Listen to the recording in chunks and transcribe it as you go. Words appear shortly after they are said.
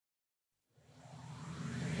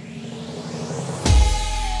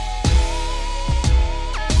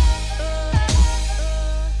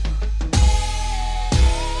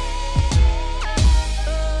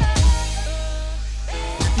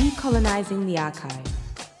Decolonizing the Archive,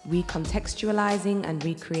 recontextualizing and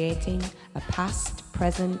recreating a past,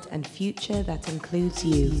 present, and future that includes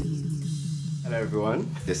you. Hello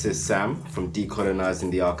everyone, this is Sam from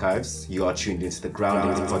Decolonizing the Archives. You are tuned into the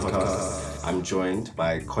Grounding podcast. I'm joined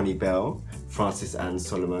by Connie Bell, Francis Ann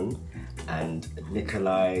Solomon, and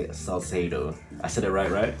Nikolai Salcedo. I said it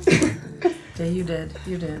right? Yeah, you did.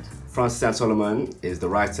 Francis Ann Solomon is the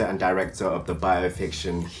writer and director of the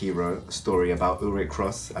biofiction Hero, a story about Ulrich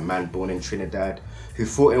Cross, a man born in Trinidad who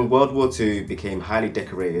fought in World War II, became highly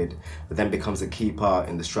decorated, but then becomes a key part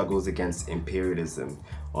in the struggles against imperialism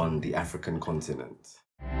on the African continent.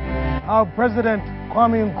 How President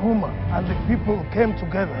Kwame Nkrumah and the people came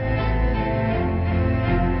together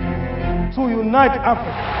to unite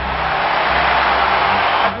Africa.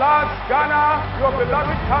 At last, Ghana, your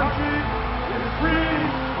beloved country, is free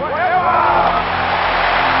forever!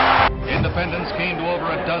 Independence came to over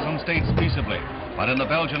a dozen states peaceably, but in the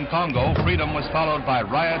Belgian Congo, freedom was followed by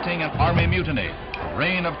rioting and army mutiny, a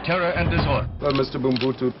reign of terror and disorder. Well, Mr.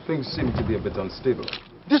 Bumbutu, things seem to be a bit unstable.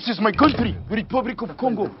 This is my country, the Republic of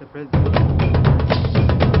Congo.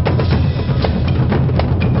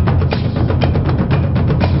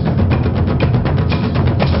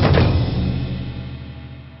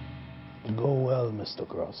 Go well, Mr.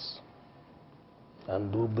 Cross,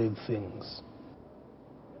 and do big things.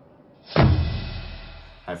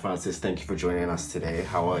 Hi Francis, thank you for joining us today.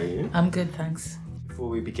 How are you? I'm good, thanks. Before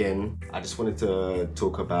we begin, I just wanted to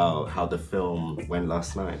talk about how the film went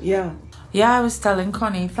last night. Yeah, I was telling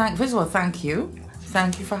Connie, first of all, thank you.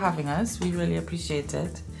 Thank you for having us. We really appreciate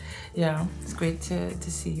it. Yeah, it's great to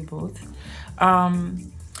see you both.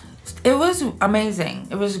 It was amazing.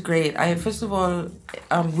 It was great. First of all,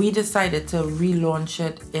 we decided to relaunch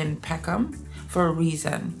it in Peckham for a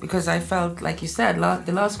reason, because I felt, like you said,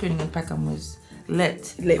 the last screening in Peckham was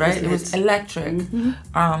lit, right? It was electric.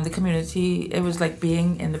 Mm-hmm. The community, it was like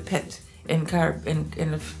being in the pit in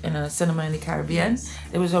a cinema in the Caribbean.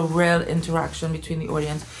 There was a real interaction between the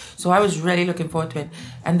audience. So I was really looking forward to it.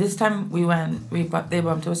 And this time they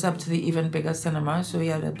bumped us up to the even bigger cinema. So we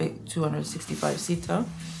had a big 265-seater,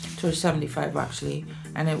 275 actually,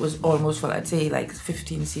 and it was almost full. I'd say like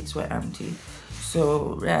 15 seats were empty.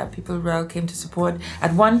 So yeah, people really came to support.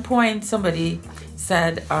 At one point, somebody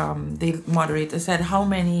said, the moderator said, how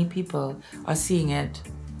many people are seeing it,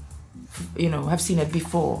 have seen it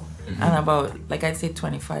before? Mm-hmm. And about, like I'd say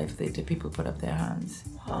 25, 30 people put up their hands.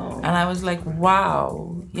 Wow. And I was like,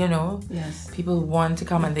 wow, yes. People want to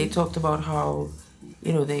come, and they talked about how,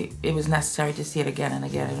 it was necessary to see it again and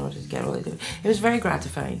again in order to get all it. It was very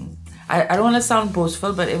gratifying. I don't want to sound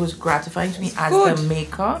boastful, but it was gratifying to me as the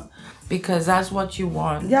maker. Because that's what you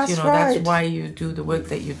want. That's right. That's why you do the work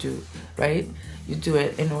that you do, right? You do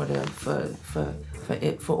it in order for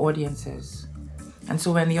audiences. And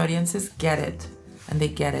so when the audiences get it, and they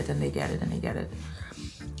get it, and they get it, and they get it.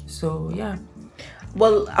 So, yeah.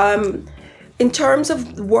 Well, in terms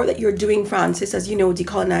of the work that you're doing, Francis, as you know,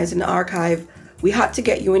 Decolonizing the Archive, we had to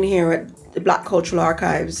get you in here at the Black Cultural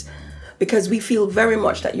Archives, because we feel very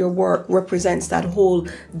much that your work represents that whole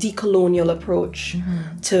decolonial approach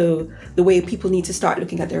to the way people need to start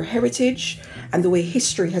looking at their heritage and the way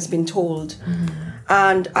history has been told.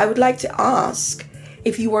 And I would like to ask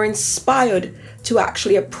if you were inspired to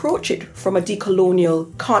actually approach it from a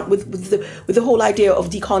decolonial, with the whole idea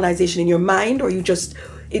of decolonization in your mind, or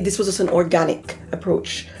this was just an organic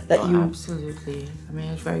approach that you... Absolutely. I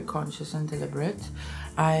mean, it's very conscious and deliberate.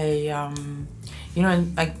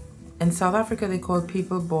 In South Africa, they call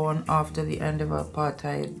people born after the end of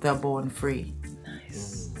apartheid, they're born free.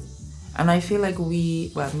 Nice. And I feel like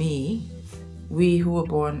we who were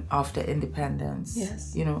born after independence,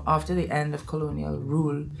 yes. After the end of colonial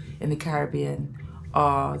rule in the Caribbean,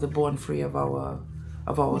 are the born free of our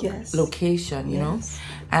yes. location, yes.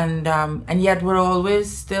 And yet we're always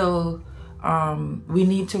still, we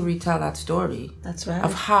need to retell that story. That's right.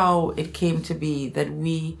 Of how it came to be that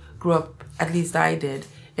we grew up, at least I did,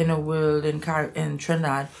 in a world in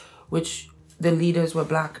Trinidad, which the leaders were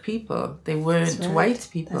black people. They weren't white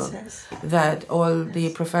people. That all the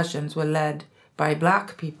professions were led by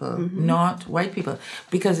black people, not white people.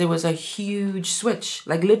 Because there was a huge switch,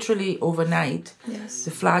 like literally overnight. Yes.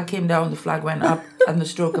 The flag came down, the flag went up on the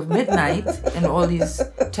stroke of midnight in all these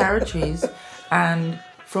territories. And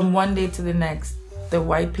from one day to the next, the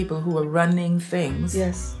white people who were running things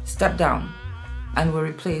stepped down and were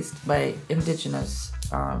replaced by indigenous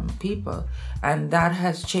people, and that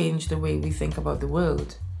has changed the way we think about the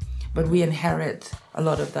world. But we inherit a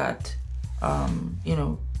lot of that,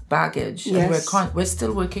 baggage, yes. And we're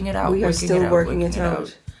still working it out. We are still working it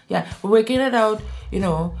out. Yeah, we're working it out.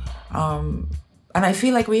 and I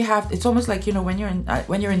feel like we have, it's almost like, you know, when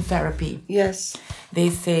you're in therapy, Yes. they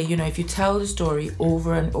say, you know, if you tell the story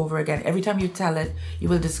over and over again, every time you tell it, you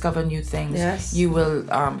will discover new things. Yes. You will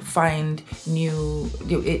find new,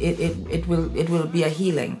 it will be a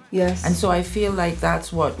healing. Yes. And so I feel like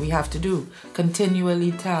that's what we have to do,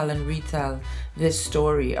 continually tell and retell this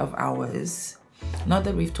story of ours. Not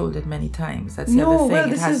that we've told it many times. That's the other thing. Well, it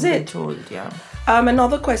this is hasn't been it. told. Yeah.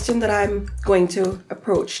 Another question that I'm going to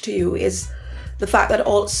approach to you is the fact that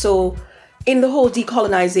also in the whole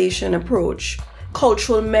decolonization approach,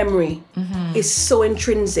 cultural memory is so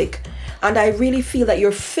intrinsic. And I really feel that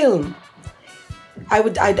your film, I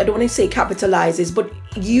don't want to say capitalizes, but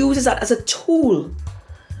uses that as a tool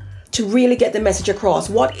to really get the message across.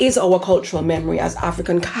 What is our cultural memory as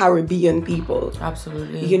African Caribbean people?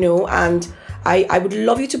 Absolutely. You know, and I would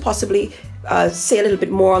love you to possibly say a little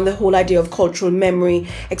bit more on the whole idea of cultural memory,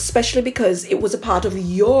 especially because it was a part of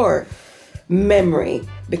your memory,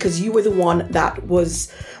 because you were the one that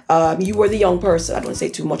was, you were the young person. I don't want to say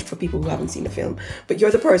too much for people who haven't seen the film, but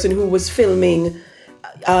you're the person who was filming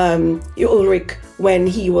Ulrich when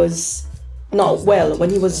he was not well, when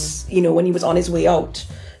he was, you know, when he was on his way out.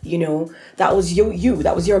 You know, that was you,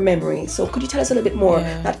 that was your memory. So could you tell us a little bit more,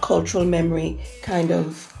 that cultural memory kind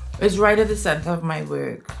of? It's right at the center of my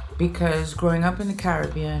work, because growing up in the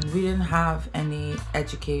Caribbean, we didn't have any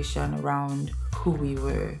education around who we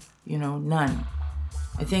were, you know, none.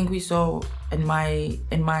 I think we saw, in my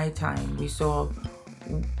time, we saw,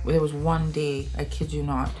 there was one day, I kid you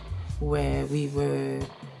not, where we were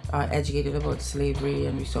educated about slavery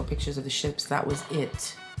and we saw pictures of the ships. That was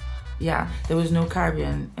it. Yeah, there was no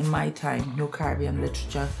Caribbean in my time, no Caribbean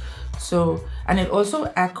literature. So, and it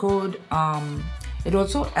also echoed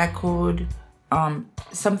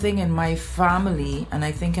something in my family, and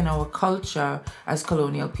I think in our culture as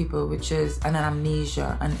colonial people, which is an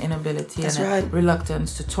amnesia, an inability, That's and right. a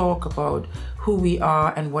reluctance to talk about who we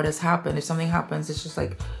are and what has happened. If something happens, it's just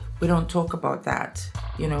like, we don't talk about that,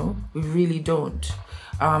 you know, we really don't.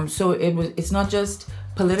 So it's not just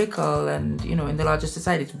political and, you know, in the larger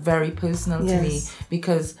society, it's very personal to me,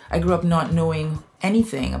 because I grew up not knowing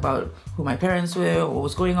anything about who my parents were or what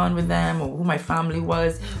was going on with them or who my family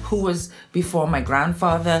was, who was before my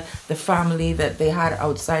grandfather, the family that they had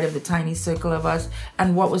outside of the tiny circle of us,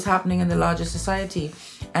 and what was happening in the larger society.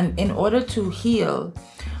 And in order to heal,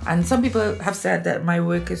 and some people have said that my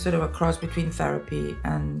work is sort of a cross between therapy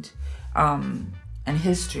and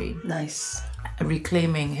history. Nice.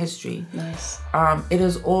 Reclaiming history. Nice. It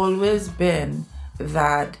has always been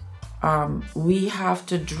that we have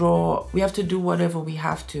to do whatever we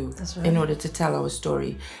have to in order to tell our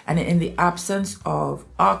story. And in the absence of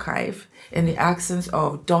archive, in the absence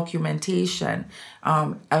of documentation,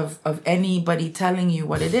 of anybody telling you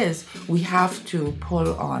what it is, we have to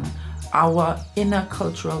pull on our inner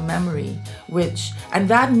cultural memory, and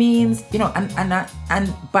that means, you know,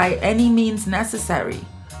 and by any means necessary,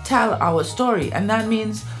 tell our story. And that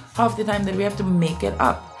means half the time that we have to make it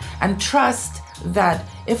up and trust that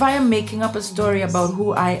if I am making up a story about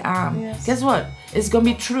who I am, guess what? It's gonna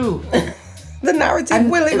be true. The narrative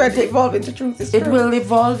will evolve into truth. It will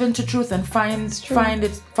evolve into truth and find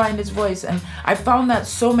its voice. And I found that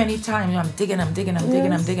so many times. I'm digging,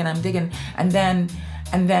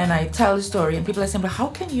 and then I tell the story, and people are saying, "But how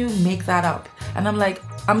can you make that up?" And I'm like,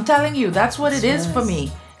 "I'm telling you, that's what it is for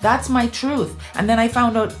me. That's my truth." And then I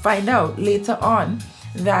find out later on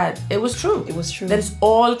that it was true. It was true. That it's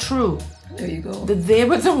all true. There you go. That they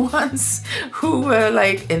were the ones who were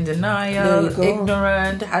like in denial,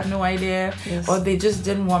 ignorant, had no idea, or they just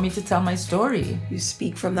didn't want me to tell my story. You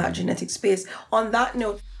speak from that genetic space. On that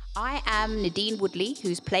note, I am Nadine Woodley,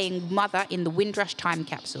 who's playing Mother in the Windrush Time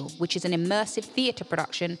Capsule, which is an immersive theatre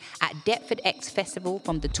production at Deptford X Festival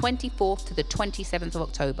from the 24th to the 27th of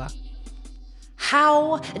October.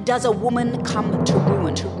 How does a woman come to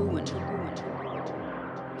ruin?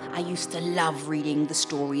 I used to love reading the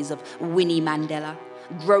stories of Winnie Mandela,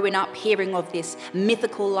 growing up hearing of this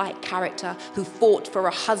mythical-like character who fought for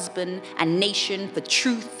a husband and nation for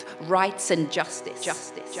truth, rights and justice.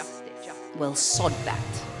 Well, sod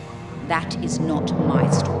that. That is not my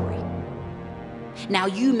story. Now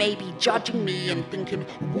you may be judging me and thinking,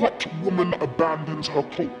 what woman abandons her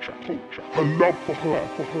culture, her love for her?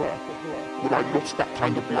 Well, I lost that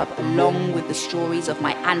kind of love along with the stories of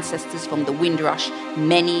my ancestors from the Windrush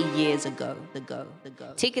many years ago.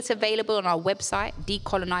 Tickets available on our website,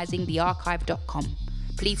 decolonizingthearchive.com.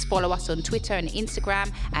 Please follow us on Twitter and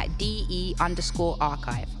Instagram at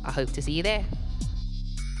DE_archive. I hope to see you there.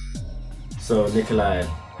 So, Nikolai,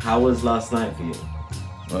 how was last night for you?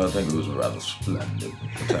 Well, I think it was a rather splendid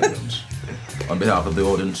attendance. On behalf of the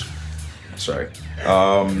audience, Sorry.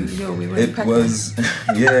 It was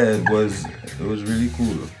it was really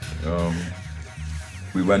cool.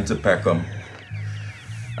 We went to Peckham,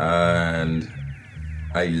 and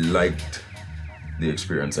I liked the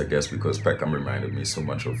experience, I guess, because Peckham reminded me so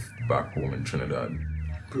much of back home in Trinidad.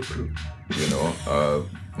 You know,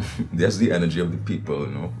 there's the energy of the people.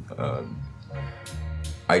 You know,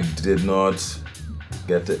 I did not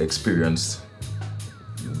get to experience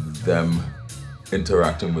them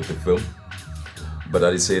interacting with the film, but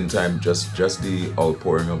at the same time, just the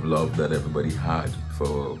outpouring of love that everybody had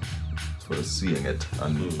for seeing it,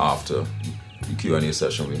 and after the Q&A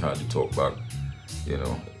session we had to talk back, you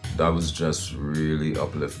know, that was just really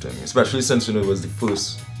uplifting, especially since, you know, it was the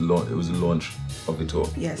first launch, it was the launch of the tour.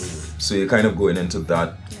 Yes. So you're kind of going into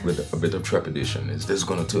that with a bit of trepidation. Is this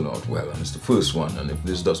going to turn out well? And it's the first one, and if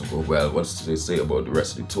this doesn't go well, what's they say about the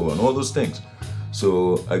rest of the tour and all those things.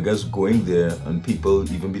 So I guess going there, and people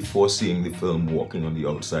even before seeing the film walking on the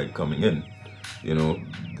outside coming in, you know,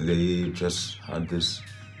 they just had this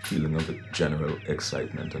feeling of a general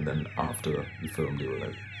excitement, and then after the film they were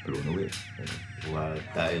like blown away. You know? Wow,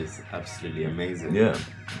 that is absolutely amazing. Yeah,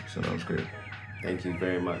 so that was great. Thank you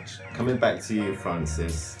very much. Coming back to you,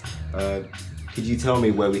 Francis, could you tell me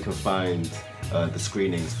where we can find the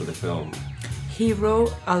screenings for the film?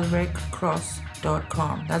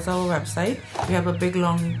 HeroUlrichCross.com. That's our website. We have a big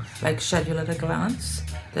long schedule at a glance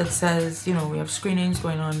that says, you know, we have screenings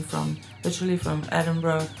going on from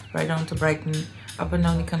Edinburgh right down to Brighton, up and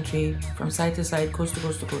down the country, from side to side, coast to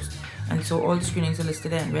coast to coast. And so all the screenings are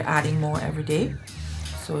listed there, and we're adding more every day.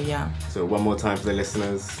 So yeah. So one more time for the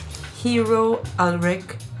listeners.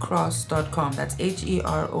 HeroUlrichCross.com. That's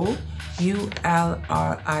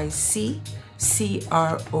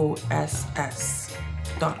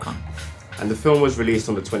HeroUlrichCross.com. And the film was released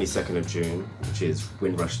on the 22nd of June, which is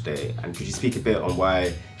Windrush Day. And could you speak a bit on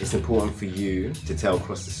why it's important for you to tell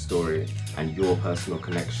Cross's story and your personal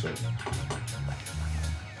connection?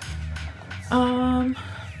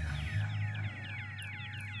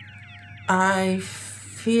 I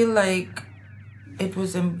feel like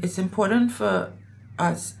it's important for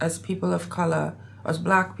us as people of color, as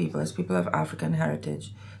Black people, as people of African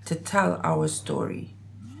heritage, to tell our story.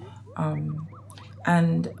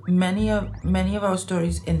 And many of our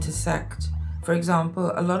stories intersect. For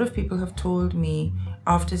example, a lot of people have told me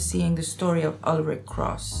after seeing the story of Ulrich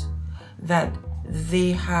Cross that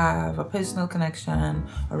they have a personal connection,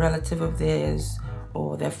 a relative of theirs,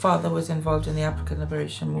 or their father was involved in the African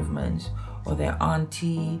Liberation Movement, or their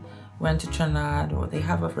auntie went to Trinidad, or they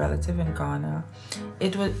have a relative in Ghana.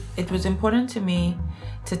 It was important to me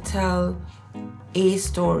to tell a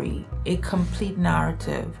story, a complete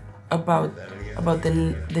narrative about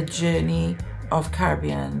the journey of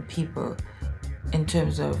Caribbean people in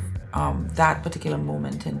terms of that particular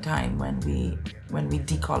moment in time when we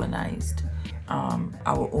decolonized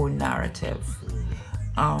our own narrative.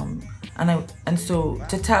 And so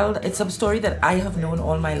to tell, it's a story that I have known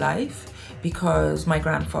all my life, because my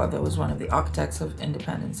grandfather was one of the architects of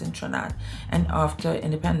independence in Trinidad, and after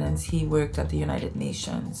independence he worked at the United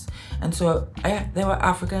Nations. And so there were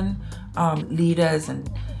African leaders and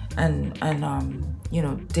you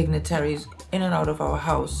know, dignitaries in and out of our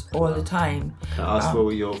house all the time. Can I ask what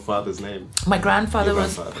was your father's name? My grandfather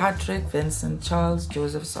was Patrick Vincent Charles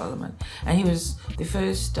Joseph Solomon, and he was the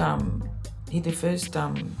first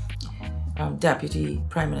Deputy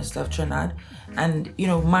Prime Minister of Trinidad. And you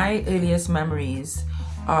know, my earliest memories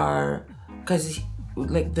are because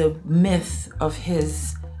the myth of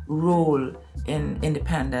his role in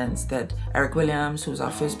independence, that Eric Williams, who was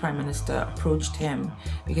our first Prime Minister, approached him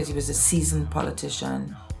because he was a seasoned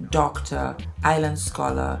politician, doctor, island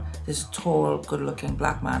scholar, this tall, good-looking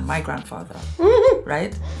Black man, my grandfather,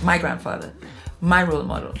 right? My grandfather, my role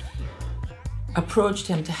model, approached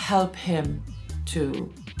him to help him to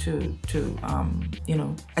you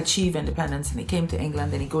know, achieve independence. And he came to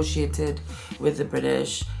England and negotiated with the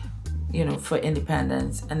British, you know, for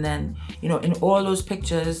independence. And then, you know, in all those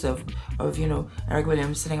pictures of you know, Eric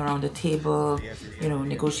Williams sitting around the table, you know,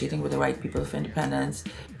 negotiating with the white people for independence,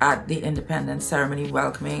 at the independence ceremony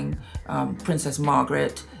welcoming Princess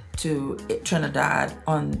Margaret to Trinidad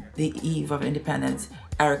on the eve of independence,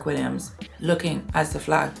 Eric Williams looking as the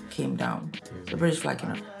flag came down, the British flag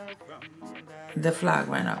came down. The flag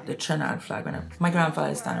went up, the Trinidad flag went up. My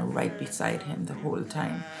grandfather is standing right beside him the whole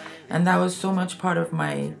time. And that was so much part of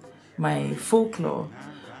my folklore,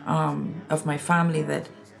 of my family, that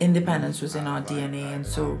independence was in our DNA. And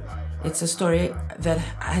so it's a story that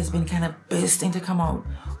has been kind of bursting to come out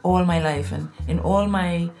all my life. And in all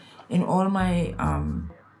my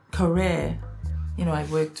career, you know, I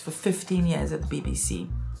worked for 15 years at the BBC.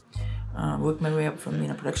 Worked my way up from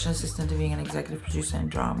being a production assistant to being an executive producer in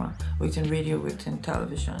drama. Worked in radio, worked in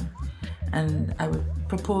television. And I would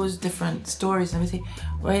propose different stories and I would say,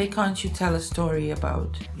 why can't you tell a story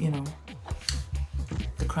about,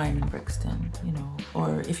 the crime in Brixton,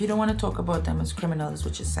 or if you don't want to talk about them as criminals,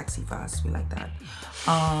 which is sexy fast, we like that,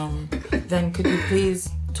 then could you please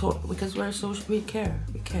talk, because we care.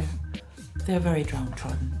 They're very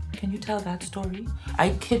downtrodden. Can you tell that story? I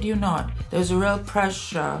kid you not. There's a real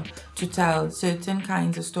pressure to tell certain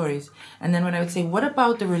kinds of stories. And then when I would say, what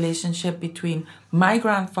about the relationship between my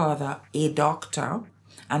grandfather, a doctor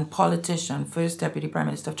and politician, first Deputy Prime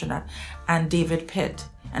Minister of Trinidad, and David Pitt,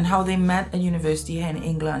 and how they met at university here in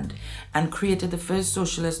England and created the first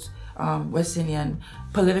socialist West Indian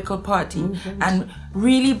political party and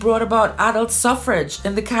really brought about adult suffrage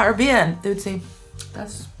in the Caribbean, they would say,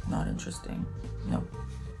 that's not interesting. No.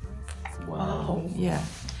 Wow. Yeah.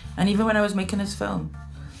 And even when I was making this film,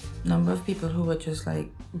 a number of people who were just like,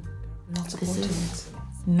 this is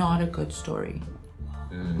not a good story.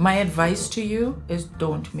 My advice to you is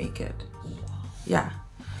don't make it. Yeah.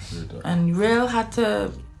 And Real had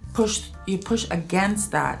to push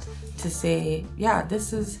against that to say, yeah,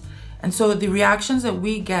 this is. And so the reactions that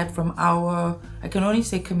we get from our, I can only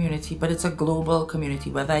say community, but it's a global community,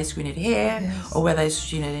 whether I screen it here or whether I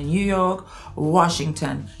screen it in New York,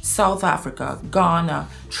 Washington, South Africa, Ghana,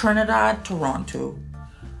 Trinidad, Toronto.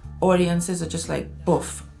 Audiences are just like,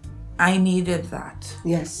 boof, I needed that.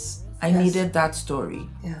 Yes. I needed that story.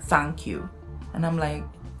 Yeah. Thank you. And I'm like,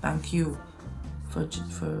 thank you for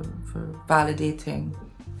validating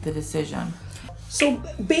the decision. So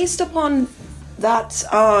based upon that,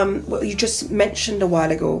 what you just mentioned a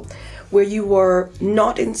while ago, where you were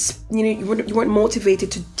not you weren't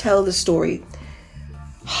motivated to tell the story.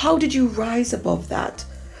 How did you rise above that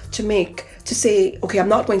to say, okay, I'm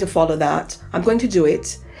not going to follow that. I'm going to do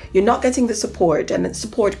it. You're not getting the support, and the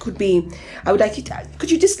support could be,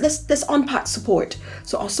 let's unpack support.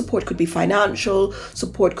 So our support could be financial,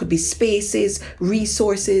 support could be spaces,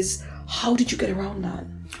 resources. How did you get around that?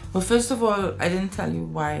 Well, first of all, I didn't tell you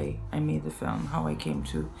why I made the film, how I came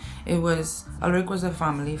to. It was, Ulrich was a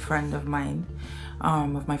family friend of mine,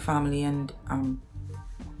 of my family, and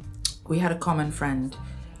we had a common friend,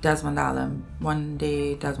 Desmond Allen. One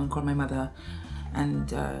day, Desmond called my mother,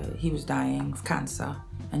 and he was dying of cancer.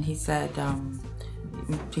 And he said to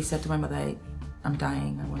my mother, I'm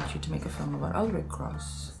dying, I want you to make a film about Ulrich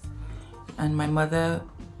Cross. And my mother,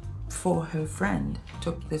 for her friend,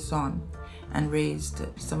 took this on and raised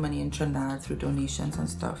some money in Trinidad through donations and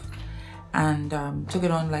stuff, and took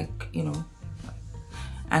it on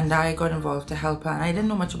and I got involved to help her. And I didn't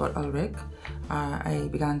know much about Ulrich. I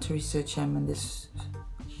began to research him, and this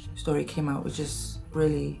story came out, which is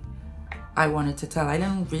really, I wanted to tell. I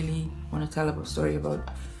didn't really want to tell a story about,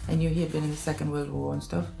 I knew he had been in the Second World War and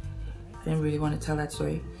stuff. I didn't really want to tell that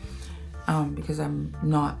story because I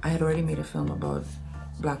had already made a film about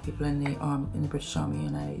Black people in the British Army,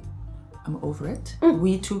 and I'm over it.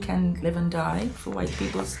 We too can live and die for white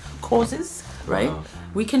people's causes, right? Wow.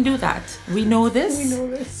 We can do that. We know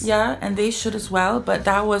this. Yeah, and they should as well, but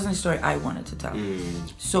that wasn't a story I wanted to tell.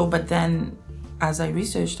 So, but then as I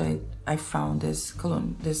researched, I found this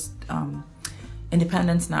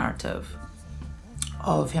independence narrative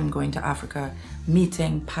of him going to Africa,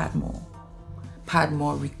 meeting Padmore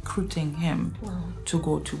recruiting him to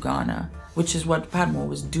go to Ghana, which is what Padmore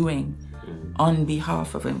was doing on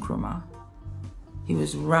behalf of Nkrumah. He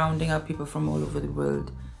was rounding up people from all over the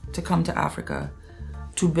world to come to Africa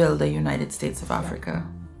to build the United States of Africa.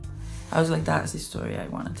 I was like, that's the story I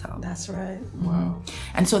want to tell. That's right. Wow.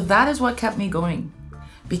 And so that is what kept me going,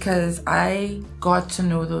 because I got to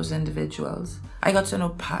know those individuals. I got to know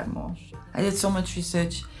Padmore. I did so much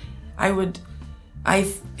research.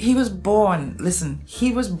 He was born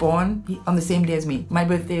on the same day as me. My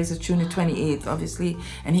birthday is June the 28th, obviously,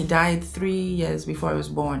 and he died 3 years before I was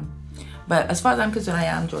born. But as far as I'm concerned, I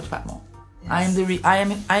am George Padmore. Yes.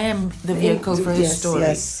 I am the vehicle for his story.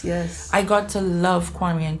 Yes. I got to love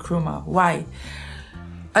Kwame Nkrumah. Why?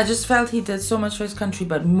 I just felt he did so much for his country,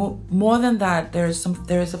 but more than that, there is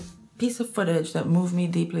a piece of footage that moved me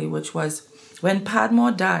deeply, which was when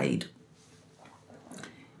Padmore died.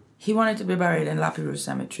 He wanted to be buried in La Perouse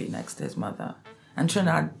Cemetery next to his mother, and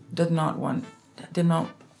Trinidad did not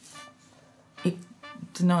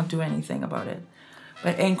do anything about it.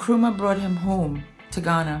 But Nkrumah brought him home to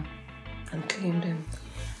Ghana and claimed him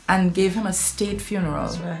and gave him a state funeral.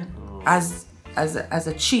 That's right. as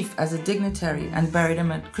a chief, as a dignitary, and buried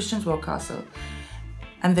him at Christian's Walk Castle.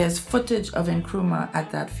 And there's footage of Nkrumah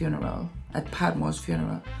at that funeral, at Padmore's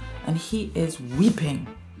funeral, and he is weeping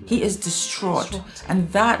He is distraught.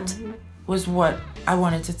 And that was what I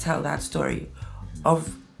wanted to tell, that story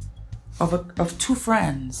of two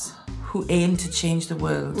friends who aim to change the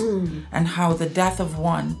world, and how the death of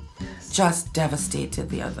one just devastated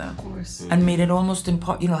the other, and made it almost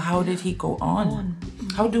impossible. How did he go on?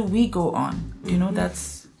 How do we go on?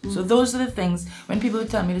 That's so. Those are the things. When people would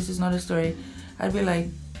tell me this is not a story, I'd be like,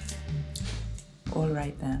 all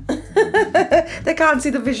right then. They can't see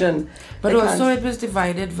the vision. But also it was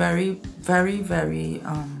divided very, very, very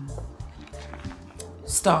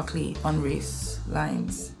starkly on race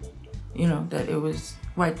lines. That it was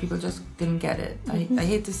white people just didn't get it. I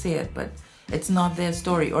hate to say it, but it's not their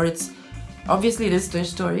story, or it's obviously it is their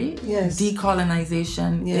story. Yes.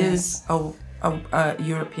 Decolonization is a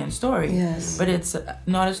European story. Yes. But it's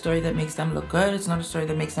not a story that makes them look good. It's not a story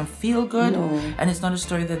that makes them feel good. No. And it's not a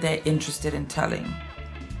story that they're interested in telling,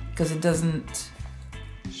 because it doesn't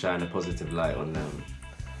shine a positive light on them.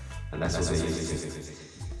 And that's what they use.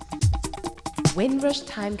 Windrush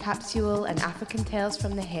Time Capsule and African Tales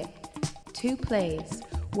from the Hip. 2 plays,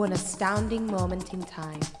 one astounding moment in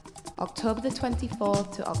time. October the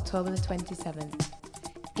 24th to October the 27th.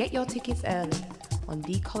 Get your tickets early on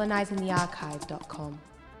decolonizingthearchive.com.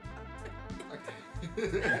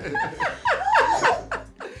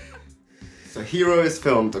 So Hero is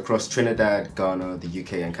filmed across Trinidad, Ghana, the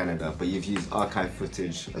UK and Canada, but you've used archive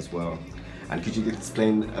footage as well. And could you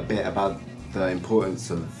explain a bit about the importance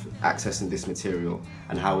of accessing this material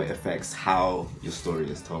and how it affects how your story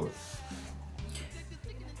is told?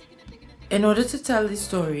 In order to tell the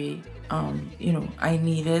story, I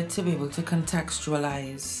needed to be able to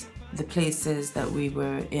contextualize the places that we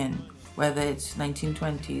were in, whether it's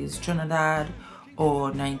 1920s Trinidad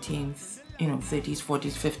or 30s,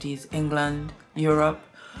 40s, 50s England, Europe,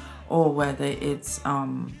 or whether it's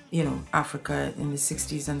Africa in the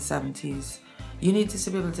 60s and 70s. You need to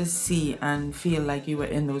be able to see and feel like you were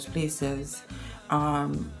in those places,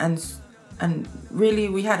 and really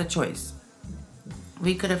we had a choice.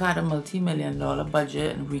 We could have had a multi-million-dollar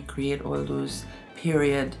budget and recreate all those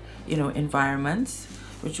period, environments,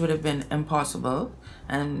 which would have been impossible,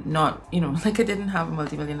 and not, like I didn't have a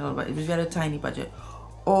multi-million-dollar budget. We had a tiny budget,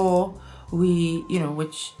 or we,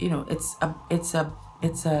 it's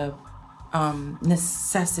a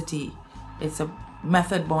necessity. It's a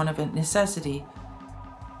method born of a necessity.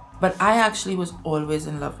 But I actually was always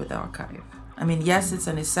in love with the archive. I mean, yes, it's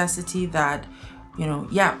a necessity that,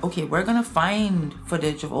 we're going to find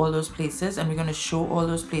footage of all those places, and we're going to show all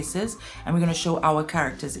those places, and we're going to show our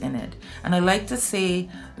characters in it. And I like to say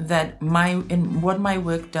that what my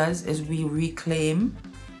work does is we reclaim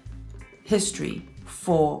history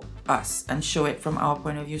for us and show it from our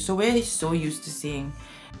point of view. So we're so used to seeing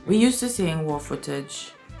war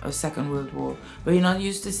footage of Second World War, but you're not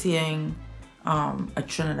used to seeing a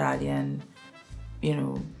Trinidadian,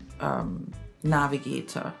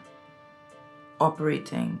 navigator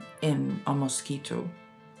operating in a Mosquito,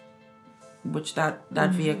 which that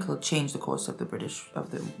vehicle changed the course of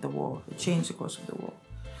the war. It changed the course of the war,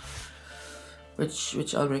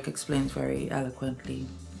 which Ulrich explains very eloquently.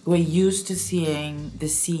 We're used to seeing the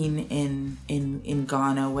scene in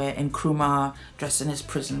Ghana where Nkrumah, dressed in his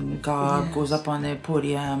prison garb, goes up on the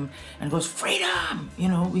podium and goes, "Freedom!"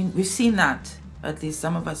 We've seen that. At least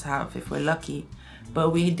some of us have, if we're lucky.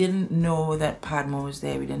 But we didn't know that Padma was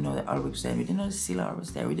there. We didn't know that Ulrich was there. We didn't know that Sila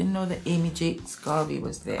was there. We didn't know that Amy Jakes Garvey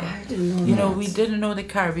was there. I didn't know that. We didn't know the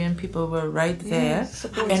Caribbean people were right there,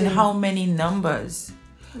 and how many numbers.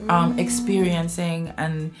 Experiencing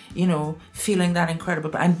and feeling that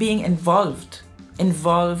incredible and being involved in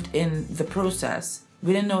the process.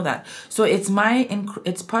 We didn't know that. So it's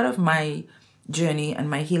part of my journey and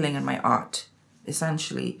my healing and my art,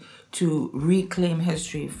 essentially, to reclaim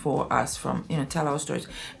history for us, from tell our stories.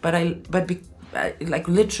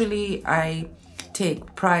 Literally I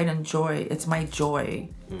take pride and joy. It's my joy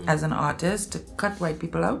as an artist to cut white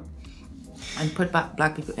people out and put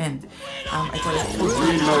black people in. I thought it's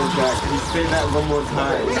reload that. Can you say that one more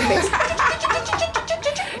time?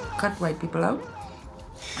 Cut white people out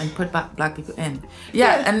and put black people in.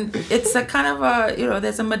 Yeah, and it's a kind of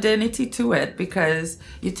there's a modernity to it, because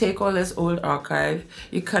you take all this old archive,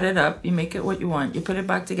 you cut it up, you make it what you want, you put it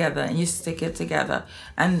back together, and you stick it together,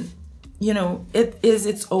 and it is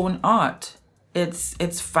its own art.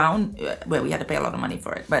 It's found, well, we had to pay a lot of money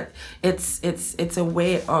for it, but it's a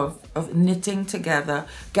way of knitting together,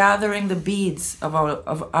 gathering the beads of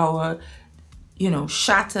our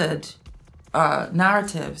shattered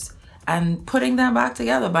narratives and putting them back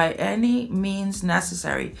together by any means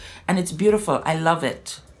necessary. And it's beautiful. I love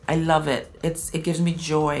it. I love it. It gives me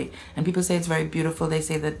joy. And people say it's very beautiful. They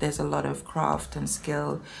say that there's a lot of craft and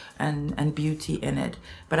skill and beauty in it.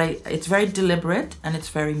 But it's very deliberate and it's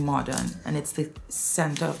very modern. And it's the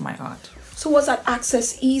center of my art. So was that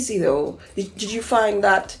access easy though? Did you find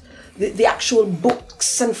that the actual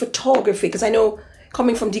books and photography, because I know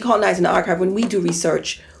coming from Decolonizing the Archive, when we do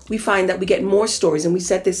research, we find that we get more stories, and we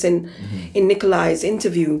said this in Nikolai's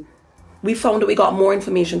interview, we found that we got more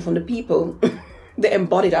information from the people, the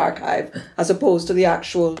embodied archive, as opposed to the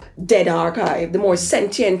actual dead archive. The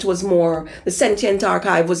sentient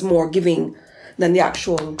archive was more giving than the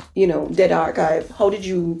actual, dead archive. How did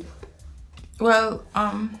you... Well,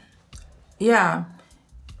 yeah,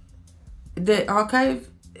 the archive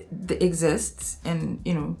exists in,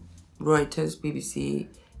 Reuters, BBC,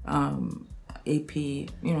 AP,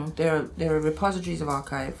 there are repositories of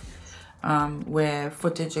archive where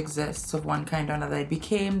footage exists of one kind or another. It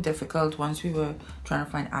became difficult once we were trying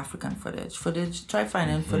to find African footage. Try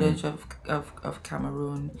finding footage of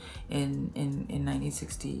Cameroon in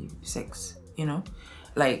 1966,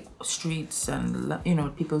 like streets and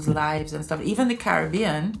people's lives and stuff. Even the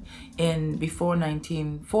Caribbean before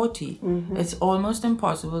 1940, it's almost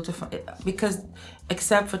impossible to find, because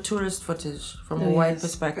except for tourist footage from a white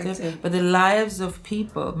perspective, but the lives of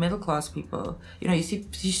people, middle class people, you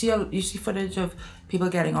see footage of people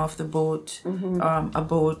getting off the boat, a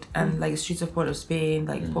boat, and like the streets of Port of Spain,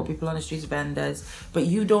 like poor people on the streets, vendors, but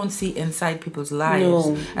you don't see inside people's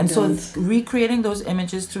lives. So recreating those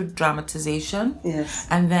images through dramatization,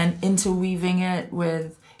 and then interweaving it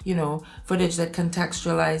with footage that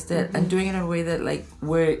contextualized it, and doing it in a way that like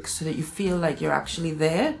works so that you feel like you're actually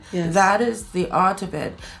there. That is the art of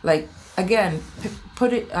it. Like, again,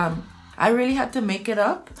 put it, I really had to make it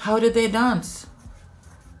up. How did they dance?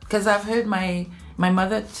 Because I've heard my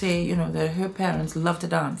mother say, that her parents love to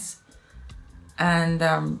dance. And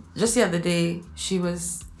just the other day, she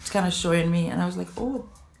was kind of showing me, and I was like, oh,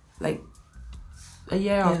 like a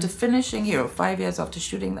year after finishing Hero, 5 years after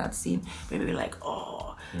shooting that scene, we were like,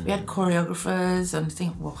 oh, we had choreographers, and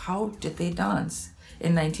think, well, how did they dance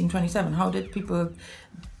in 1927? How did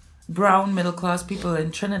brown middle class people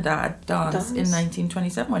in Trinidad dance in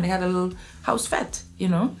 1927 when they had a little house fete?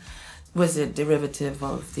 Was it derivative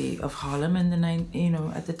of Harlem in the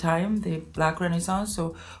at the time, the Black Renaissance?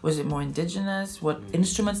 So was it more indigenous? What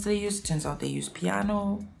instruments did they use? Turns out they used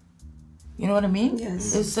piano. You know what I mean?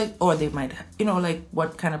 Yes. It's like, or they might, like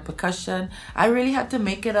what kind of percussion. I really had to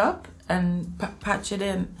make it up and patch it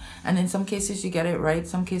in. And in some cases you get it right,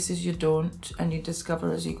 some cases you don't, and you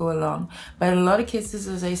discover as you go along. But in a lot of cases,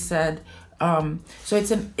 as I said, so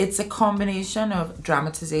it's a combination of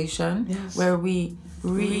dramatization where we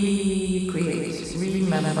recreate,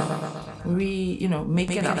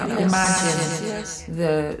 make it up, imagine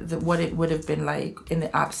the what it would have been like in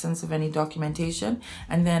the absence of any documentation,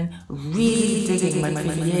 and then re-digging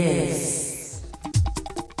for years.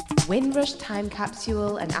 Windrush Time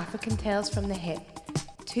Capsule and African Tales from the Hip,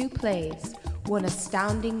 2 plays, one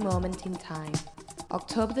astounding moment in time,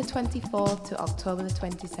 October the 24th to October the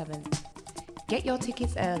 27th. Get your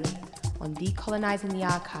tickets early on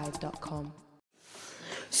decolonizingthearchive.com.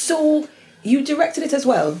 So you directed it as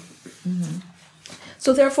well.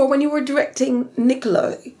 So therefore, when you were directing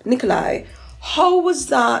Nikolai, how was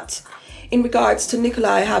that in regards to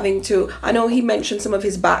Nikolai having to? I know he mentioned some of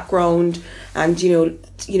his background, and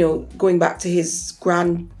going back to his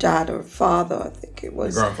granddad or father, I think it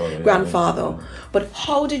was grandfather. But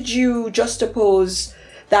how did you juxtapose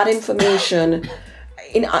that information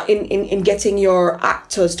in getting your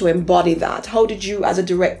actors to embody that? How did you, as a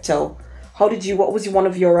director? What was one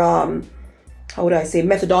of your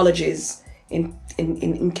methodologies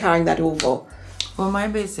in carrying that over? Well, my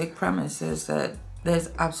basic premise is that there's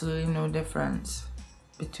absolutely no difference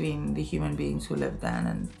between the human beings who lived then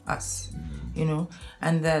and us,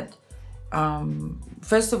 and that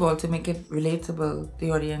first of all, to make it relatable, the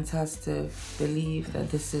audience has to believe that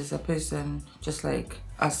this is a person just like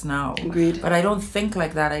us now. Agreed. But I don't think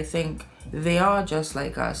like that. I think they are just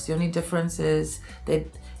like us. The only difference is that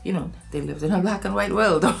they lived in a black and white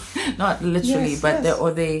world, not literally, but there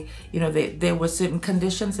were certain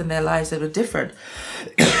conditions in their lives that were different,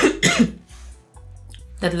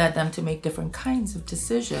 that led them to make different kinds of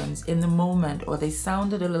decisions in the moment, or they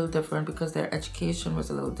sounded a little different because their education was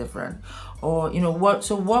a little different, or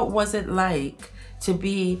what was it like to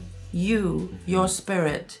be your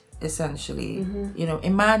spirit, essentially?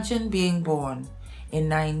 Imagine being born in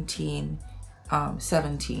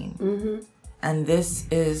 1917. And this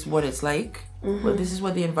is what it's like Well, this is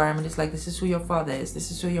what the environment is like. This is who your father is.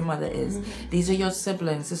 This is who your mother is. These are your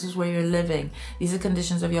siblings. This is where you're living. These are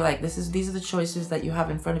conditions of your life. These are the choices that you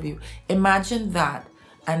have in front of you. Imagine that,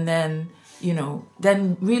 and then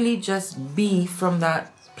then really just be from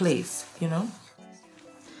that place.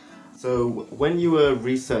 So when you were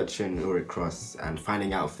researching Ulrich Cross and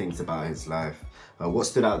finding out things about his life, what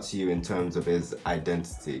stood out to you in terms of his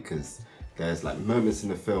identity? Because there's like moments in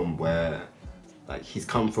the film where like he's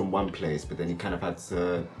come from one place, but then he kind of had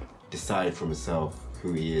to decide for himself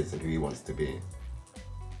who he is and who he wants to be.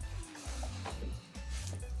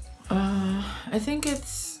 I think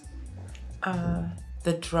it's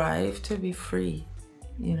the drive to be free.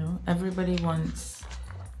 Everybody wants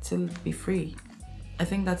to be free. I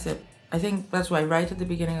think that's it. I think that's why right at the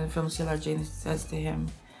beginning of the film, Ciara Jane says to him,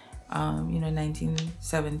 in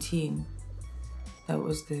 1917, that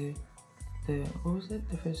was the what was it?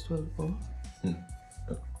 The First World War?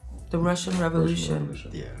 The Russian Revolution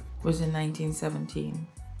was in 1917.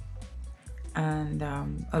 And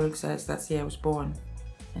Ulrich says, that's the year I was born.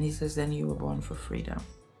 And he says, then you were born for freedom.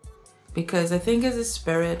 Because I think as a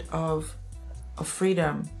spirit of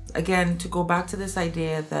freedom, again, to go back to this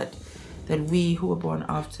idea that we who were born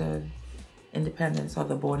after independence or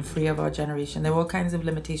the born free of our generation, there were all kinds of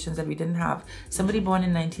limitations that we didn't have. Somebody born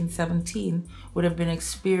in 1917 would have been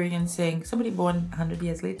experiencing, somebody born 100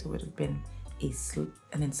 years later would have been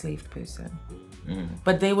an enslaved person.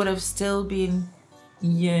 But they would have still been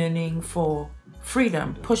yearning for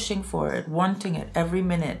freedom, pushing for it, wanting it every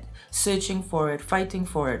minute, searching for it, fighting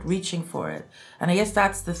for it, reaching for it. And I guess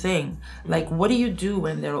that's the thing. Like, what do you do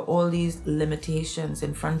when there are all these limitations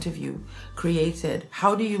in front of you created?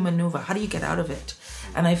 How do you maneuver? How do you get out of it?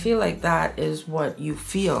 And I feel like that is what you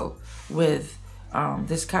feel with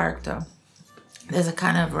this character. There's a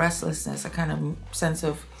kind of restlessness, a kind of sense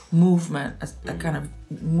of movement, a kind of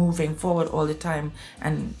moving forward all the time,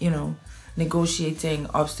 and negotiating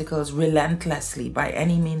obstacles relentlessly by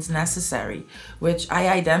any means necessary, which I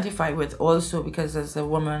identify with also, because as a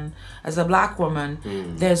woman, as a black woman,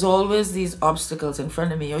 there's always these obstacles in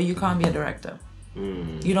front of me. Oh, you can't be a director.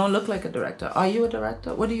 You don't look like a director. Are you a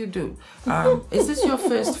director? What do you do? Is this your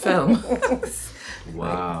first film?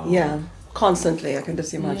 Wow. Yeah, constantly. I can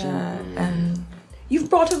just imagine. Yeah, and you've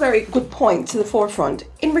brought a very good point to the forefront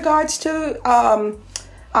in regards to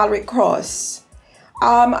Ulrich Cross.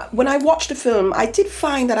 When I watched the film, I did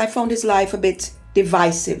find that I found his life a bit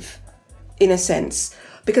divisive, in a sense.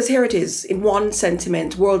 Because here it is, in one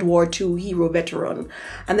sentiment, World War II hero veteran.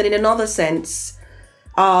 And then in another sense,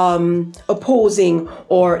 opposing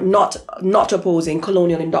or not opposing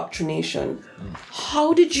colonial indoctrination.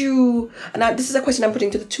 How did you, and this is a question I'm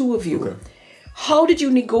putting to the two of you, how did you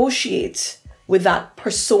negotiate with that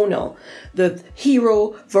persona, the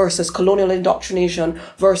hero versus colonial indoctrination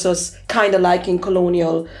versus kind of liking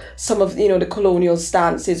colonial, some of the colonial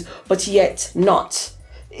stances, but yet not,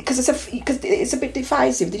 because it's a bit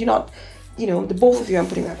divisive. Did you not, the both of you? I'm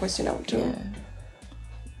putting that question out to.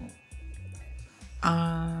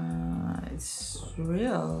 It's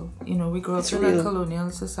real. We grew up in a colonial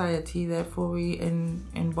society, therefore we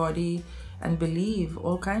embody and believe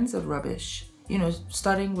all kinds of rubbish.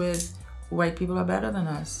 Starting with white people are better than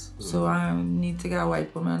us, so I need to get a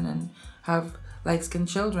white woman and have light-skinned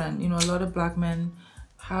children. A lot of black men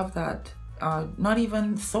have that, not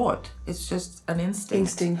even thought. It's just an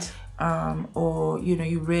instinct. Or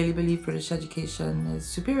you really believe British education is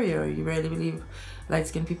superior. You really believe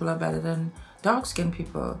light-skinned people are better than dark-skinned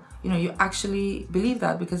people. You actually believe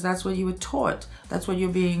that because that's what you were taught. That's what you're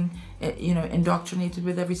being, indoctrinated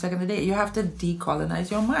with every second of the day. You have to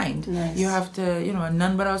decolonize your mind. Nice. You have to, and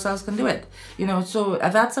none but ourselves can do it. So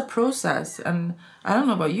that's a process. And I don't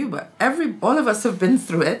know about you, but all of us have been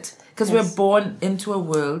through it, because we're born into a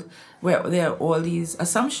world where there are all these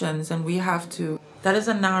assumptions, and we have to. That is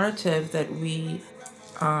a narrative that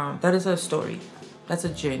that is a story. That's a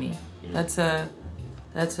journey. That's a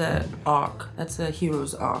arc. That's a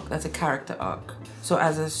hero's arc. That's a character arc. So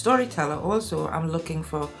as a storyteller also, I'm looking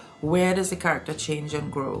for, where does the character change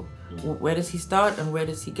and grow? Where does he start and where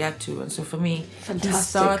does he get to? And so for me, he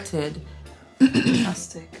started...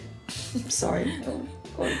 Fantastic. Sorry.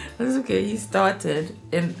 That's okay. He started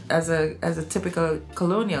as a typical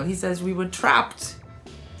colonial. He says we were trapped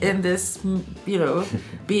in this,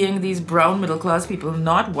 being these brown middle class people,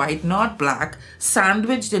 not white, not black,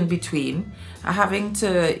 sandwiched in between, having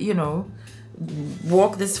to,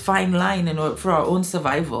 walk this fine line for our own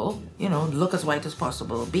survival, look as white as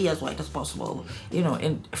possible, be as white as possible,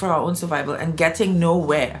 for our own survival, and getting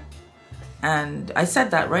nowhere. And I said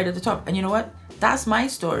that right at the top. And you know what? That's my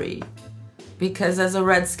story. Because as a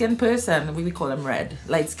red-skinned person, we call him red,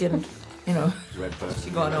 light-skinned, you know, Red person. she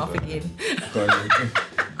gone off again.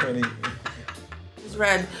 Connie. It's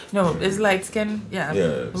red. No, it's light skin. Yeah,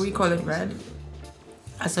 Yeah, we call it red.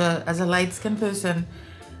 As a light skinned person,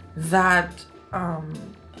 that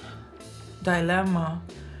dilemma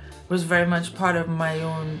was very much part of my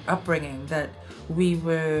own upbringing. That we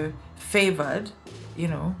were favored, you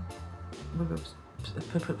know,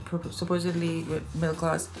 supposedly with middle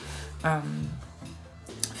class,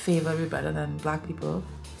 favored, we're better than black people,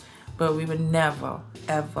 but we were never,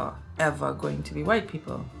 ever going to be white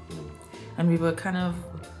people. And we were kind of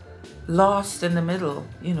lost in the middle,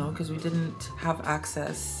 you know, because we didn't have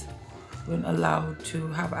access, we weren't allowed to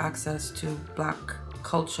have access to black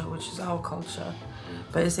culture, which is our culture.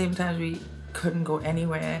 But at the same time, we couldn't go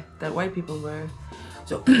anywhere that white people were.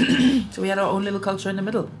 So, so we had our own little culture in the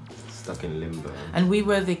middle. Stuck in limbo. And we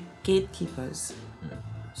were the gatekeepers. Yeah.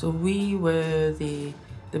 So we were the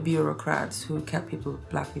bureaucrats who kept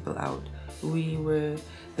black people out. We were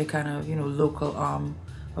the kind of, you know, local arm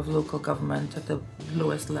of local government at the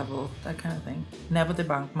lowest level, that kind of thing. Never the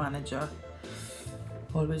bank manager.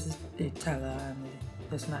 Always the teller and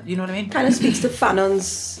this and that. You know what I mean? Kind of speaks to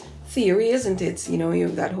Fanon's theory, isn't it? You know,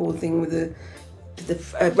 that whole thing with the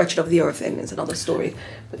wretched of the earth, and it's another story.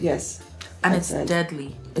 But yes. And it's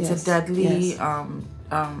deadly. It's yes. a deadly yes.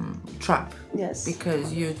 Trap. Yes.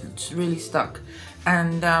 Because you're really stuck.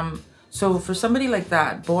 And so for somebody like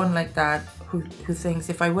that, born like that, who thinks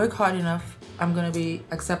if I work hard enough, I'm gonna be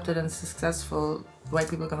accepted and successful, white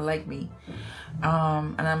people are gonna like me.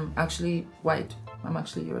 And I'm actually white. I'm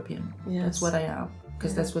actually European. Yes. That's what I am.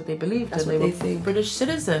 Because that's what they believed. That's and what they they were think. British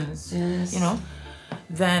citizens. Yes. You know?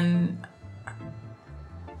 Then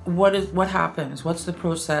what happens? What's the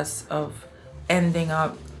process of ending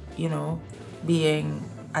up, you know, being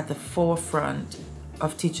at the forefront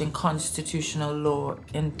of teaching constitutional law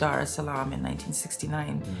in Dar es Salaam in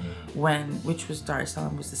 1969, which was Dar es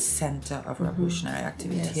Salaam was the center of revolutionary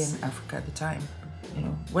activity here in Africa at the time. You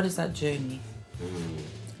know, what is that journey?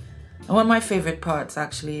 And one of my favorite parts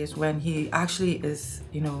actually is when he actually is,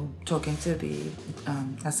 you know, talking to the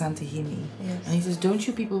Asante Himi, and he says, "Don't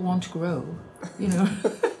you people want to grow? You know,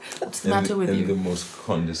 what's the matter with you?" In the most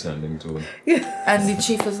condescending tone. And the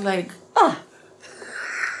chief is like, I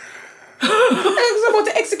was about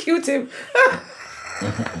to execute him.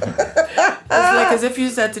 It's like as if you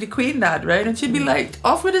said to the queen that, right? And she'd be like,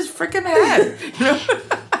 off with his freaking head. You know?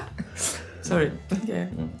 Sorry. Yeah.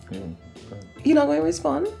 You're not going to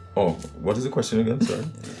respond? Oh, what is the question again? Sorry.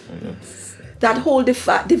 That whole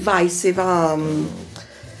divisive,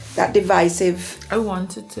 I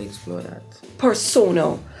wanted to explore that.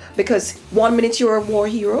 persona. Because 1 minute you're a war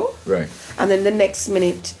hero. Right. And then the next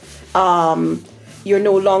minute, you're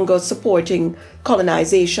no longer supporting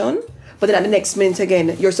colonization, but then at the next minute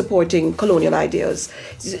again, you're supporting colonial ideas.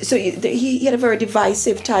 So he had a very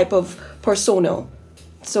divisive type of persona.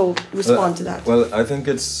 So respond to that. Well, I think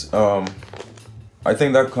it's, I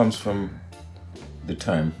think that comes from the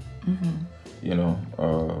time. You know,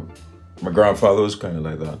 my grandfather was kind of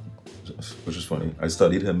like that, which is funny. I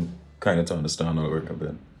studied him kind of to understand how to work a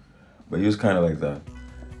bit. But he was kind of like that.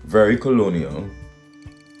 Very colonial.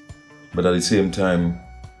 But at the same time,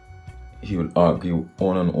 he would argue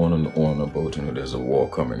on and on and on about, you know, there's a war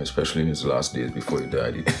coming, especially in his last days before he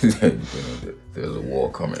died. He said, you know, there's a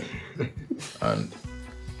war coming. And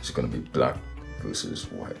it's going to be black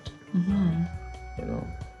versus white. You know?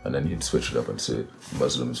 And then he'd switch it up and say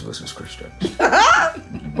Muslims versus Christians.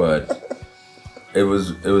 But it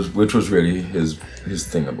was which was really his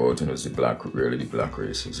thing about, you know, it's the black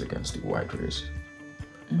race is against the white race.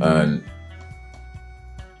 And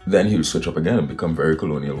then he would switch up again and become very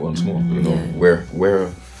colonial once more. You know, where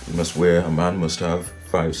a man must have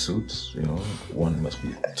 5 suits, you know, one must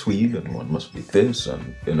be tweed and one must be this,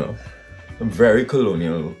 and you know, very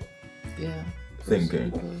colonial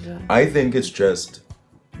thinking. I think it's just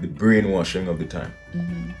the brainwashing of the time.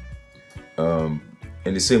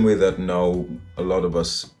 In the same way that now a lot of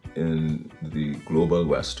us in the global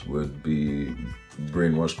West would be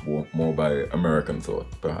brainwashed more by American thought,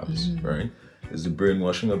 perhaps, right? It's the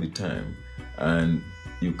brainwashing of the time, and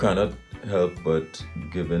you cannot help but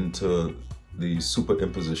give in to the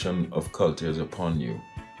superimposition of cultures upon you,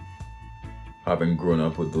 having grown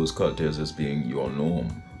up with those cultures as being your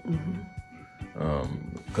norm.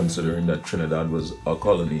 Considering that Trinidad was a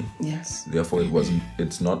colony, therefore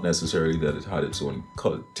it's not necessarily that it had its own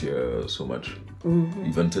culture so much.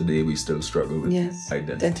 Even today we still struggle with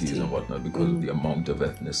identities and whatnot because of the amount of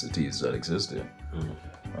ethnicities that exist here.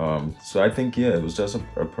 So I think, it was just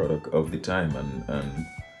a product of the time, and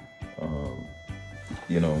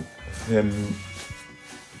you know, him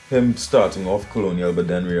him starting off colonial, but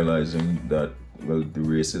then realizing that, well, the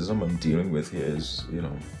racism I'm dealing with here is,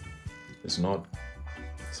 it's not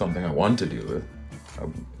something I want to deal with. I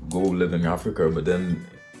go live in Africa, but then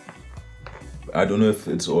I don't know if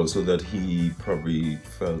it's also that he probably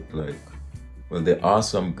felt like, well, there are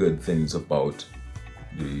some good things about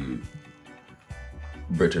the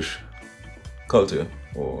British culture,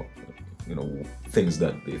 or things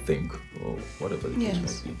that they think, or whatever the case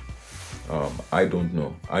might be. I don't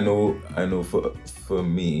know. I know for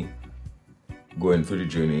me, going through the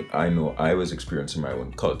journey, I know I was experiencing my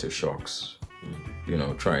own culture shocks.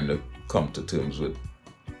 Trying to come to terms with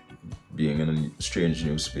being in a strange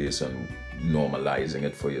new space and normalizing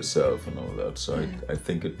it for yourself and all that. So I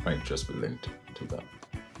think it might just be linked to that.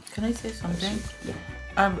 Can I say something? Yeah.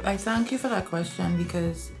 I thank you for that question,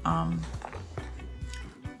 because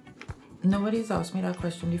nobody's asked me that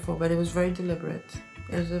question before, but it was very deliberate.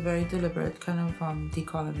 It was a very deliberate kind of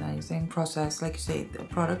decolonizing process, like you say, the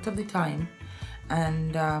product of the time.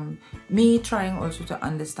 And me trying also to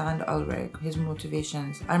understand Ulrich, his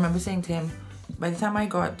motivations. I remember saying to him, by the time I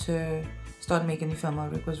got to start making the film,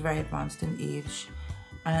 Ulrich was very advanced in age.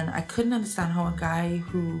 And I couldn't understand how a guy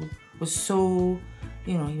who was so,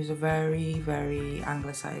 he was a very, very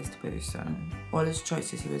anglicized person. All his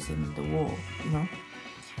choices, he was in the war,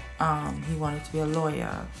 he wanted to be a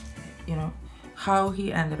lawyer, how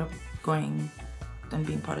he ended up going and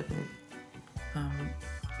being part of the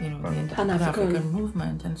the Pan-African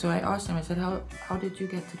movement. And so I asked him, I said, how did you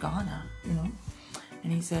get to Ghana,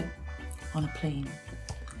 And he said, on a plane.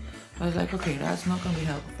 I was like, okay, that's not going to be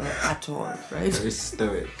helpful at all, right? Very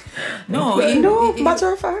stoic. No,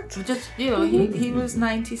 matter of fact. Just, he was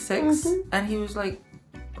 96 and he was like,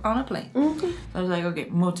 on a plane. I was like, okay,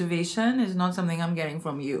 motivation is not something I'm getting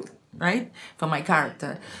from you, right? From my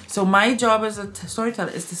character. So my job as a storyteller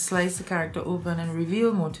is to slice the character open and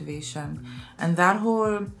reveal motivation. And that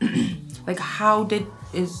whole, like,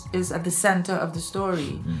 is at the center of the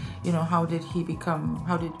story. How did he become,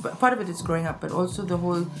 part of it is growing up, but also the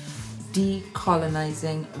whole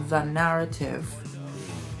decolonizing the narrative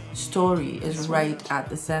story is right at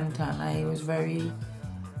the center. And I was very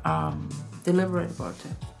deliberate about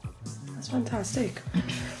it. That's fantastic.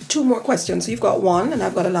 2 more questions. So you've got one, and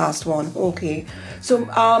I've got a last one. Okay. So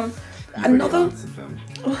another.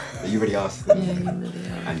 You already asked them. Yeah, you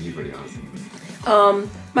really are. And you already asked them.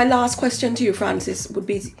 My last question to you, Francis, would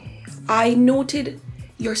be: I noted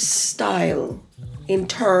your style in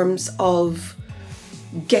terms of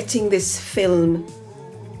getting this film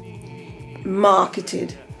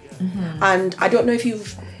marketed, and I don't know if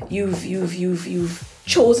you've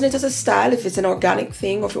chosen it as a style, if it's an organic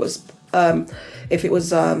thing, or if it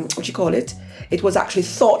was what you call it. It was actually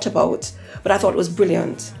thought about, but I thought it was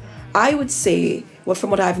brilliant. I would say, from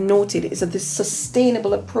what I've noted, is that this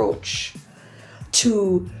sustainable approach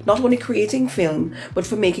to not only creating film, but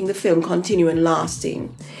for making the film continue and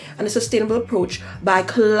lasting, and a sustainable approach by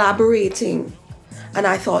collaborating. And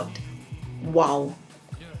I thought, wow,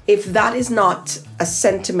 if that is not a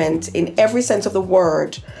sentiment in every sense of the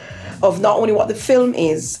word, of not only what the film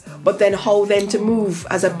is, but then how then to move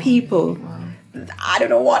as a people, I don't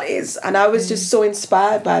know what is. And I was just so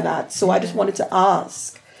inspired by that. So I just wanted to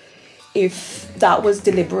ask if that was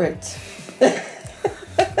deliberate.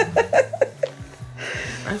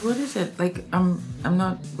 What is it? Like, I'm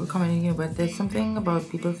not commenting you, but there's something about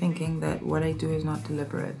people thinking that what I do is not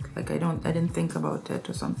deliberate. Like, I didn't think about it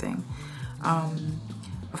or something.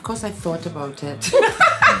 Of course I thought about it.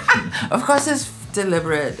 Of course it's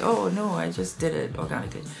deliberate. Oh no, I just did it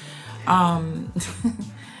organically.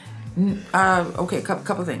 Okay,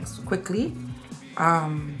 couple things quickly.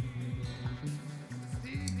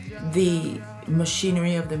 The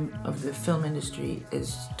machinery of the film industry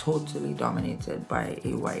is totally dominated by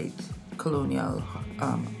a white colonial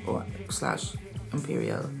or /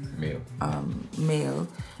 imperial male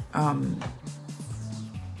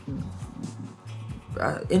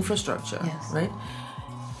infrastructure, right?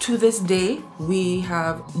 To this day, we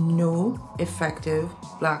have no effective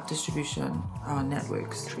black distribution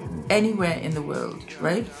networks anywhere in the world,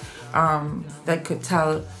 right? That could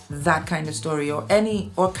tell that kind of story, or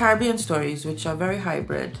Caribbean stories, which are very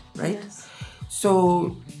hybrid, right? Yes.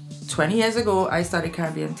 So 20 years ago, I started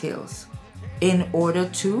Caribbean Tales in order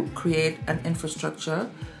to create an infrastructure.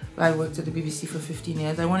 I worked at the BBC for 15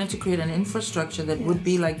 years. I wanted to create an infrastructure that would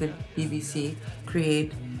be like the BBC,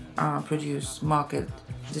 create, produce, market,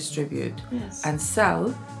 distribute, and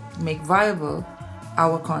sell, make viable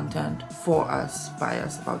our content for us, by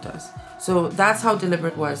us, about us. So that's how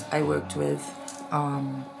deliberate it was. I worked with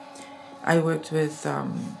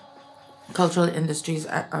cultural industries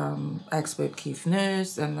expert Keith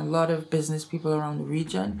Nurse and a lot of business people around the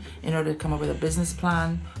region in order to come up with a business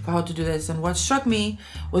plan for how to do this. And what struck me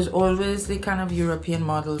was always the kind of European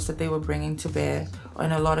models that they were bringing to bear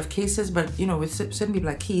in a lot of cases. But, you know, with certain people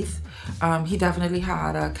like Keith, he definitely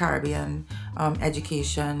had a Caribbean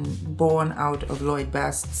education born out of Lloyd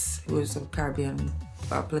Best, who is a Caribbean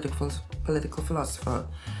political philosopher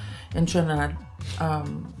in Trinidad.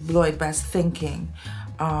 Lloyd Best thinking.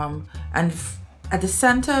 At the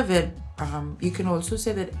center of it, you can also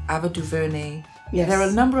say that Ava DuVernay. Yes. There are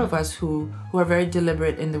a number of us who are very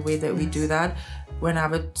deliberate in the way that we do that. When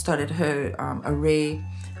Ava started her Array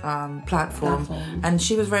platform, and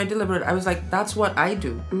she was very deliberate. I was like, that's what I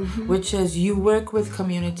do, which is you work with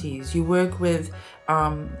communities. You work with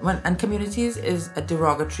and communities is a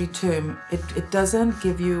derogatory term. It doesn't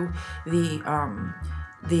give you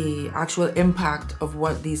the actual impact of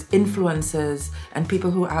what these influencers and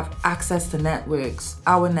people who have access to networks,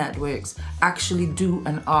 our networks, actually do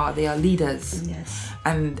and are. They are leaders. Yes.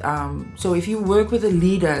 And so if you work with the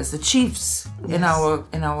leaders, the chiefs in our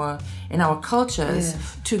cultures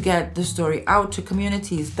to get the story out to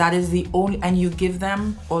communities, that is the only, and you give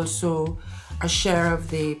them also a share of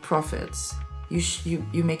the profits.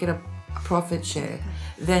 You make it a profit share.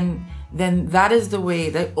 Then that is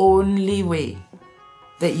the only way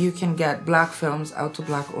that you can get black films out to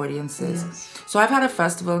black audiences. Yes. So I've had a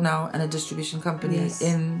festival now and a distribution company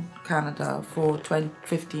in Canada for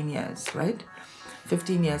 15 years, right?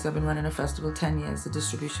 15 years I've been running a festival, 10 years a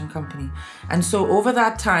distribution company. And so over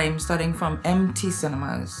that time, starting from empty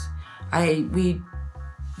cinemas, we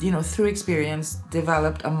through experience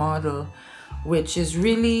developed a model which is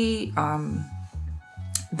really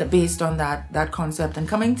based on that concept. And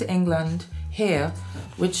coming to England here,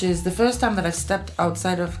 which is the first time that I've stepped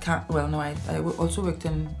outside of I also worked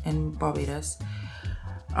in Barbados,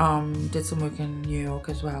 did some work in New York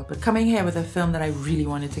as well, but coming here with a film that I really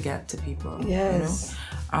wanted to get to people. Yes.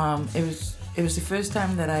 It was the first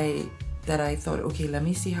time that I thought, okay, let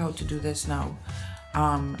me see how to do this now,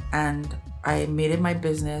 and I made it my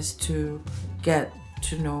business to get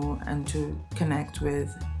to know and to connect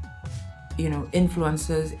with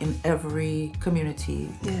influencers in every community.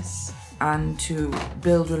 Yes. And to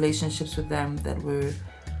build relationships with them that were,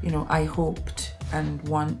 I hoped and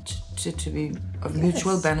want to be of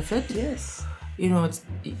mutual benefit. Yes. It's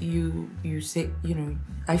you say,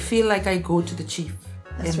 I feel like I go to the chief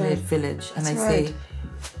in the village and I say,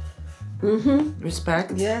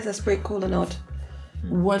 respect. Yes, that's pretty cool or not.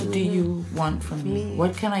 What do you want from me?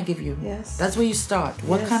 What can I give you? Yes. That's where you start.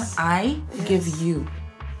 What can I give you?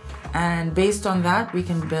 And based on that, we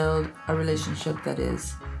can build a relationship that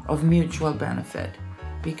is of mutual benefit,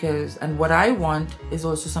 and what I want is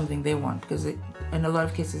also something they want, because in a lot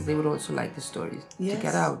of cases they would also like the stories to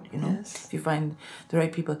get out, if you find the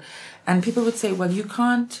right people. And people would say, well, you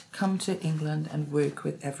can't come to England and work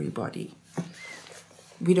with everybody.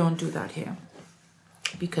 We don't do that here,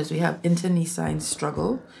 because we have internecine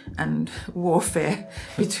struggle and warfare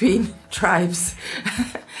between tribes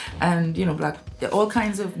and black, all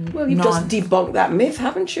kinds of you've just debunked that myth,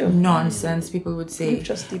 haven't you? Nonsense, people would say. You've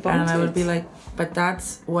just debunked and I would be like, but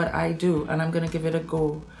that's what I do, and I'm gonna give it a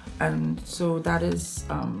go. And so that's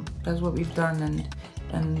what we've done,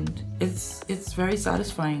 and it's very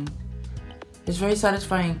satisfying. It's very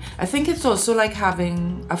satisfying. I think it's also like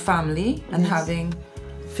having a family and having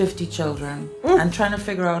 50 children and trying to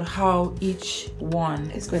figure out how each one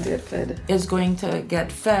is going to get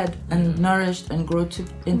fed and nourished and grow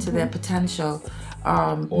into their potential.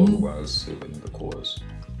 All the while saving the cause,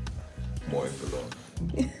 more in the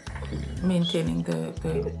long. Maintaining the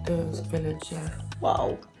village. Yeah.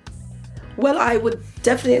 Wow. Well, I would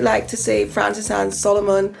definitely like to say, Francis Anne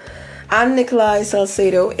Solomon and Nikolai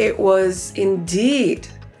Salcedo, it was indeed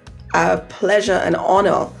a pleasure and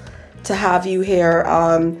honor to have you here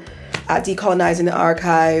at Decolonizing the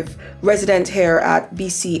Archive, resident here at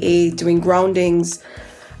BCA, doing groundings.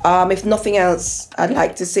 If nothing else, I'd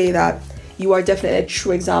like to say that you are definitely a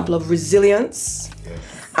true example of resilience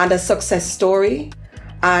and a success story.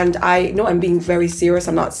 And I know I'm being very serious.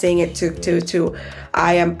 I'm not saying it to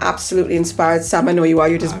I am absolutely inspired. Sam, I know you are.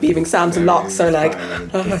 You're just beaming. Sam's locks are like...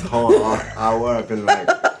 This whole hour I've been like,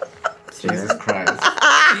 Jesus Christ.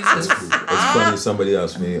 It's funny, somebody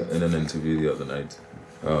asked me in an interview the other night,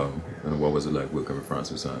 and what was it like working with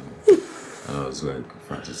Francis Anne? And I was like,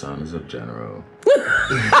 Francis Anne is a general.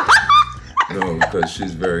 No, because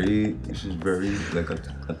she's very like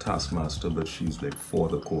a taskmaster, but she's like for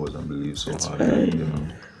the cause and believes so hard,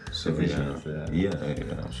 So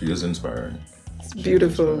yeah, she is inspiring. It's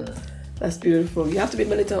beautiful. That's beautiful. You have to be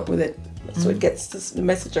militant with it. so it gets the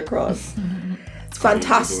message across. It's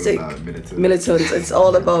fantastic. Militants. It's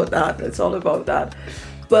all about that.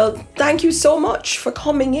 Well, thank you so much for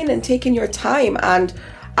coming in and taking your time. And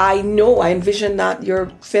I envision that your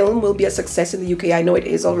film will be a success in the UK. I know it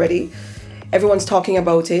is already. Everyone's talking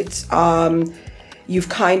about it. You've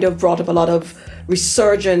kind of brought up a lot of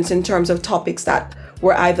resurgence in terms of topics that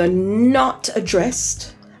were either not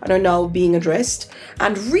addressed and are now being addressed,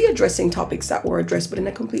 and readdressing topics that were addressed but in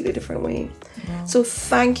a completely different way. Wow. So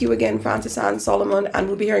thank you again, Francis Anne Solomon, and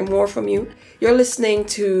we'll be hearing more from you. You're listening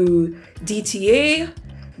to DTA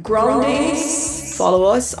Groundings. Follow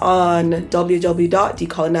us on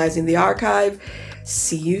www.decolonizingthearchive.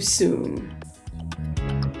 See you soon.